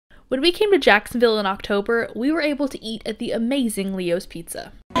When we came to Jacksonville in October, we were able to eat at the amazing Leo's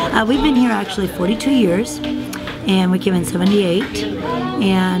Pizza. We've been here actually 42 years, and we came in 78,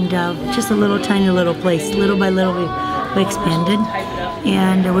 and just a little tiny little place. Little by little we expanded,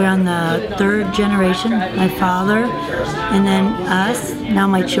 and we're on the third generation. My father, and then us, now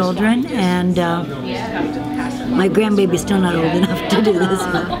my children, and my grandbaby's still not old enough to do this.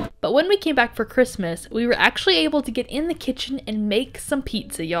 But when we came back for Christmas, we were actually able to get in the kitchen and make some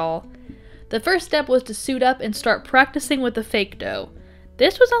pizza, y'all. The first step was to suit up and start practicing with the fake dough.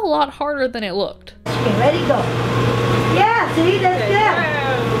 This was a lot harder than it looked. Okay, ready, go. Yeah, see, that's good.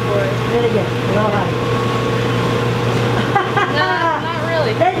 Really good. A little high. No, not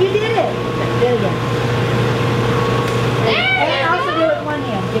really. You did it. Really good. And also do it with one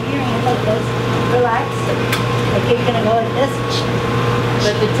hand. Give your hand like this. Relax. Like you're going to go like this.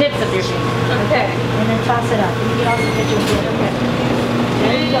 With the tips of your fingers. Okay. And then toss it up. You can also get your hand.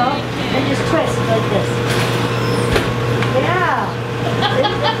 There you go. And just twist like this. Yeah.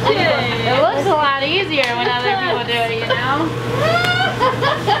 It looks a lot easier when other people do it, you know?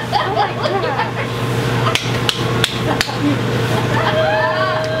 Oh my God.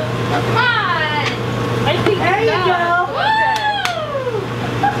 Come on! I think there you go.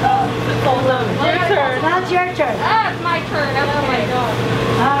 Your turn. Now it's your turn. Ah, it's my turn. Oh my God.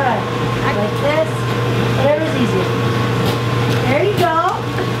 All right. Like this. Whatever's easier. There you go.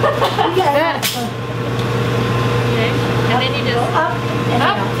 You got it. Okay. And then you just up and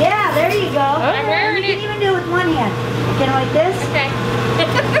up. down. Yeah, there you go. Okay. You can even do it with one hand. You can like this. Okay.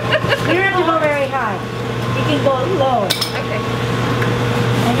 You don't have to go very high. You can go lower. Okay.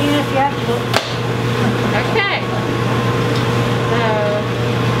 And even if you have to go. Okay. So.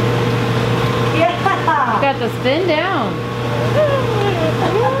 Yeah. Got the spin down.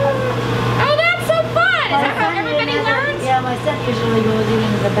 Oh, that's so fun! Is that how everybody learns? Yeah, my son usually goes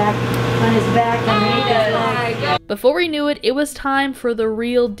even to the back, on his back. And Before we knew it, it was time for the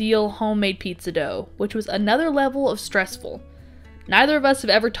real deal homemade pizza dough, which was another level of stressful. Neither of us have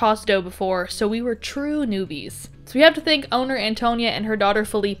ever tossed dough before, so we were true newbies. So we have to thank owner Antonia and her daughter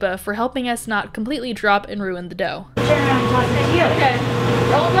Felipa for helping us not completely drop and ruin the dough. Turn around and toss it here. Okay.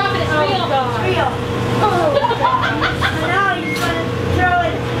 Don't drop it, it's real. It's real. Oh, so now you just want to throw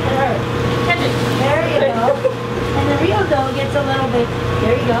it at her. Catch it. There you go. And the real dough gets a little bit,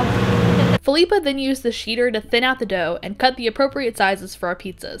 there you go. Felipa then used the sheeter to thin out the dough and cut the appropriate sizes for our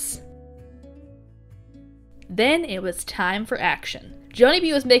pizzas. Then it was time for action. Joanie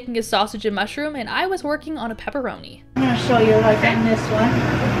B was making a sausage and mushroom, and I was working on a pepperoni. I'm going to show you like on this one.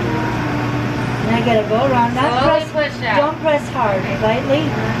 And I got to go around. Not press, don't press hard, lightly.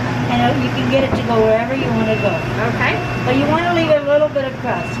 And you can get it to go wherever you want to go. Okay. But you want to leave a little bit of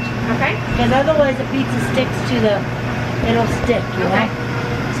crust. Okay. Because otherwise the pizza sticks to the, it'll stick, you know?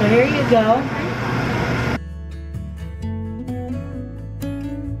 So here you go.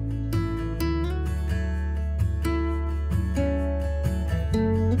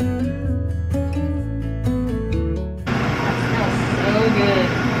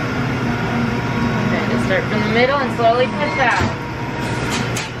 Start from the middle and slowly push out.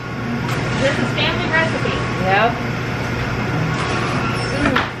 This is family recipe. Yep.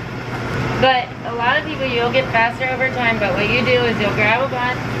 But a lot of people, you'll get faster over time, but what you do is you'll grab a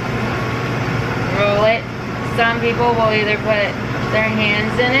bun, roll it. Some people will either put their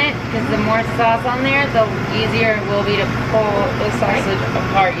hands in it, because the more sauce on there, the easier it will be to pull the sausage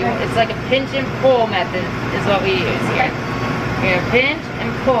apart. It's like a pinch and pull method is what we use here. You're going to pinch and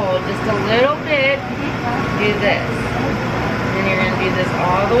pull just a little bit. Do this. And then you're going to do this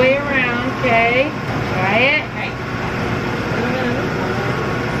all the way around, okay? Try it. Right.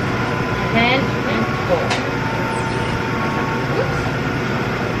 Pinch and pull. Oops.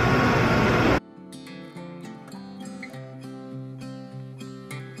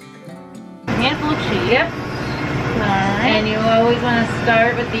 Handful of cheese. Yep. Alright. And you always want to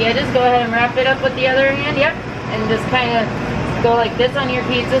start with the edges. Go ahead and wrap it up with the other hand. Yep. And just kind of go like this on your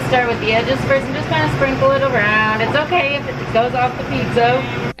pizza. Start with the edges first and just kind of sprinkle it around. It's okay if it goes off the pizza.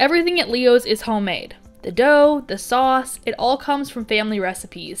 Everything at Leo's is homemade. The dough, the sauce, it all comes from family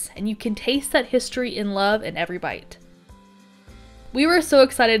recipes, and you can taste that history and love in every bite. We were so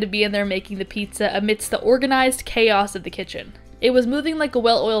excited to be in there making the pizza amidst the organized chaos of the kitchen. It was moving like a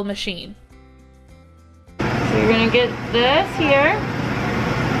well-oiled machine. So you're gonna get this here.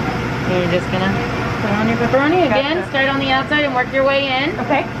 You're just gonna put on your pepperoni again. Start on the outside and work your way in.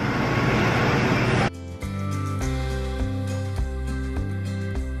 Okay.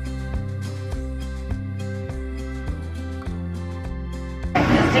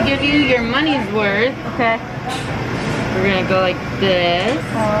 Just to give you your money's worth. Okay. We're gonna go like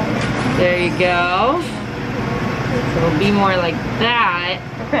this. go. So it'll be more like that.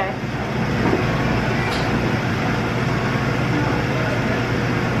 Okay.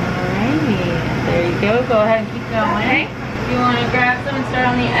 Alrighty, there you go. Go ahead and keep going. Okay. You want to grab some and start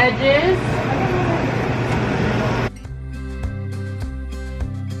on the edges.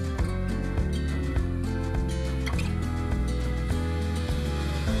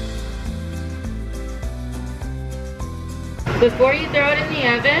 Before you throw it in the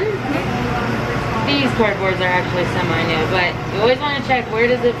oven, these cardboards are actually semi-new, but you always want to check where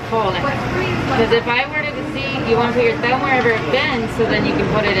does it fall. Because if I were to see, you want to put your thumb wherever it bends so then you can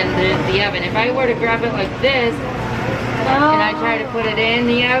put it in the oven. If I were to grab it like this, and I try to put it in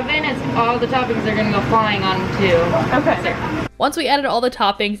the oven, all the toppings are going to go flying on too. Okay. Once we added all the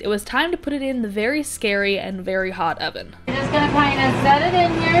toppings, it was time to put it in the very scary and very hot oven. You're just going to kind of set it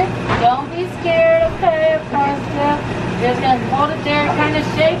in here. Don't be scared, okay? Of course, you're just going to hold it there, kind of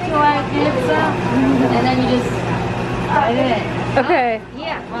shake till I get some, and then you just put it in. Okay.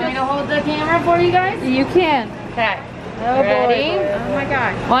 Yeah. Want me to hold the camera for you guys? You can. Okay. Oh, ready? Boy. Oh my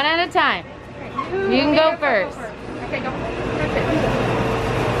gosh. One at a time. You can go first. Okay, go.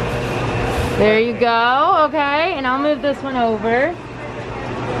 There you go, okay, and I'll move this one over.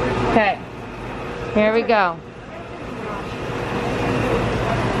 Okay, here we go.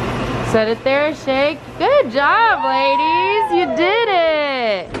 Set it there, shake. Good job, ladies, you did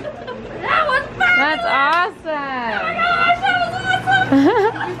it. That was fun! That's awesome. Oh my gosh, that was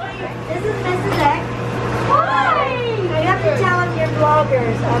awesome! This is Mrs. X. Hi! I have to tell them you're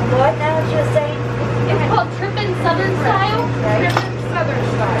bloggers. What now what you're saying? It's called Trippin' Southern Style. Trippin' Southern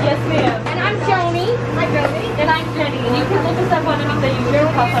Style. Yes, ma'am. And I'm Joanie. Hi, Joanie. And I'm Jenni. And you can look us up underneath the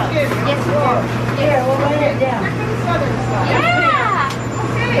YouTube pop up. Yes, ma'am. Here, we'll write it down. Trippin' Southern Style. Yeah!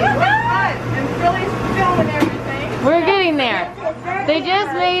 Okay, what's fun? And Philly's filming everything. We're getting there. They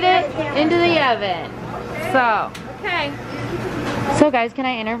just made it into the oven. Okay. So guys, can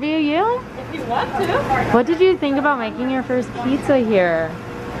I interview you? If you want to. What did you think about making your first pizza here?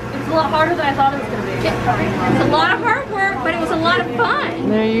 It's a lot harder than I thought it was going to be. It's a lot of hard work, but it was a lot of fun.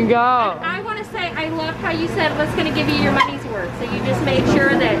 There you go. I want to say, I love how you said what's going to give you your money's worth. So you just made sure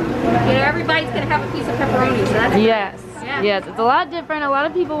that, you know, everybody's going to have a piece of pepperoni. So that's Yes. Yeah. Yes, it's a lot different. A lot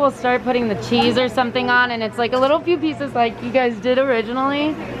of people will start putting the cheese or something on, and it's like a little few pieces like you guys did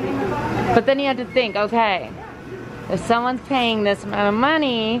originally. But then you have to think, okay, if someone's paying this amount of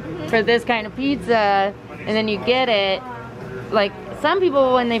money for this kind of pizza, and then you get it, like some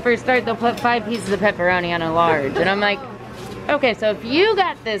people when they first start, they'll put 5 pieces of pepperoni on a large. And I'm like, okay, so if you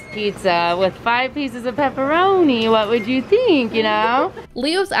got this pizza with 5 pieces of pepperoni, what would you think, you know?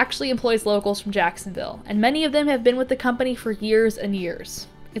 Leo's actually employs locals from Jacksonville, and many of them have been with the company for years and years.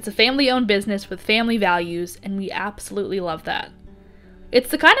 It's a family-owned business with family values, and we absolutely love that. It's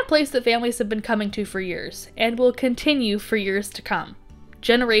the kind of place that families have been coming to for years, and will continue for years to come,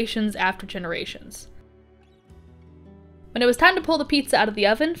 generations after generations. When it was time to pull the pizza out of the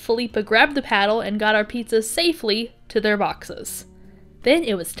oven, Felipa grabbed the paddle and got our pizzas safely to their boxes. Then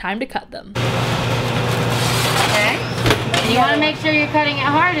it was time to cut them. Okay. You want to make sure you're cutting it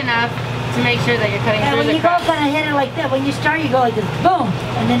hard enough to make sure that you're cutting through the crust. When you go kind of hit it like that, when you start you go like this, boom,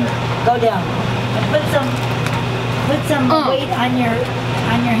 and then go down. And put some weight on your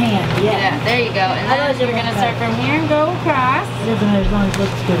hand. Yeah, there you go. And then you're going to start from here and go across. It doesn't matter as long as it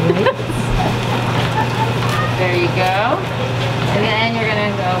looks good, right? There you go. And then you're going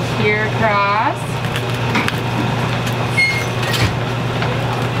to go here across.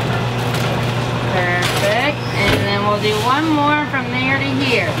 Perfect. And then we'll do one more from there to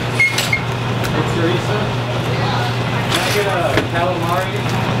here. Hey Teresa, can I get a calamari?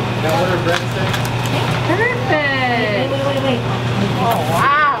 Can I order breadstick? Perfect. Wait. Oh,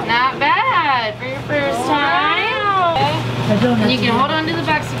 wow. Not bad for your first time. And you can hold on to the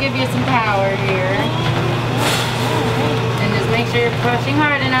box to give you some power here. And just make sure you're pushing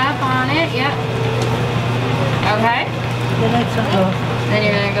hard enough on it. Yep. Okay. The next one goes. Then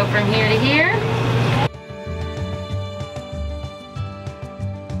you're going to go from here to here.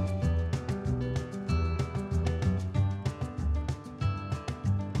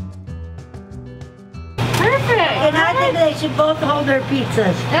 And I think they should both hold their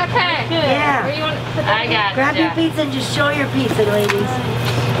pizzas. Okay. Yeah. Where you want to put I got Grab your pizza and just show your pizza, ladies.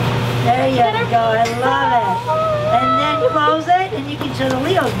 There you go. I love it. And then close it, and you can show the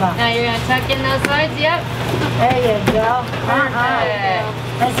Leo's box. Now you're going to tuck in those sides. Yep. There you go. Perfect.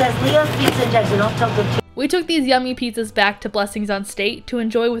 It says Leo's Pizza in Jackson. Don't tilt them too. We took these yummy pizzas back to Blessings on State to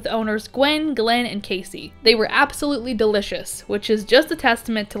enjoy with owners Gwen, Glenn, and Casey. They were absolutely delicious, which is just a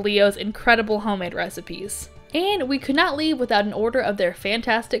testament to Leo's incredible homemade recipes. And we could not leave without an order of their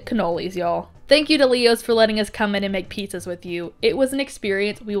fantastic cannolis, y'all. Thank you to Leo's for letting us come in and make pizzas with you. It was an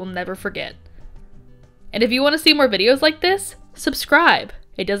experience we will never forget. And if you want to see more videos like this, subscribe.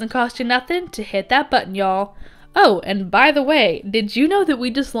 It doesn't cost you nothing to hit that button, y'all. Oh, and by the way, did you know that we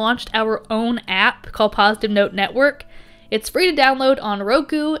just launched our own app called Positive Note Network? It's free to download on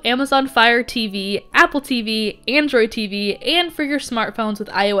Roku, Amazon Fire TV, Apple TV, Android TV, and for your smartphones with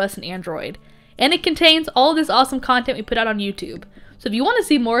iOS and Android. And it contains all this awesome content we put out on YouTube. So if you want to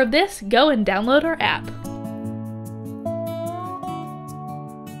see more of this, go and download our app.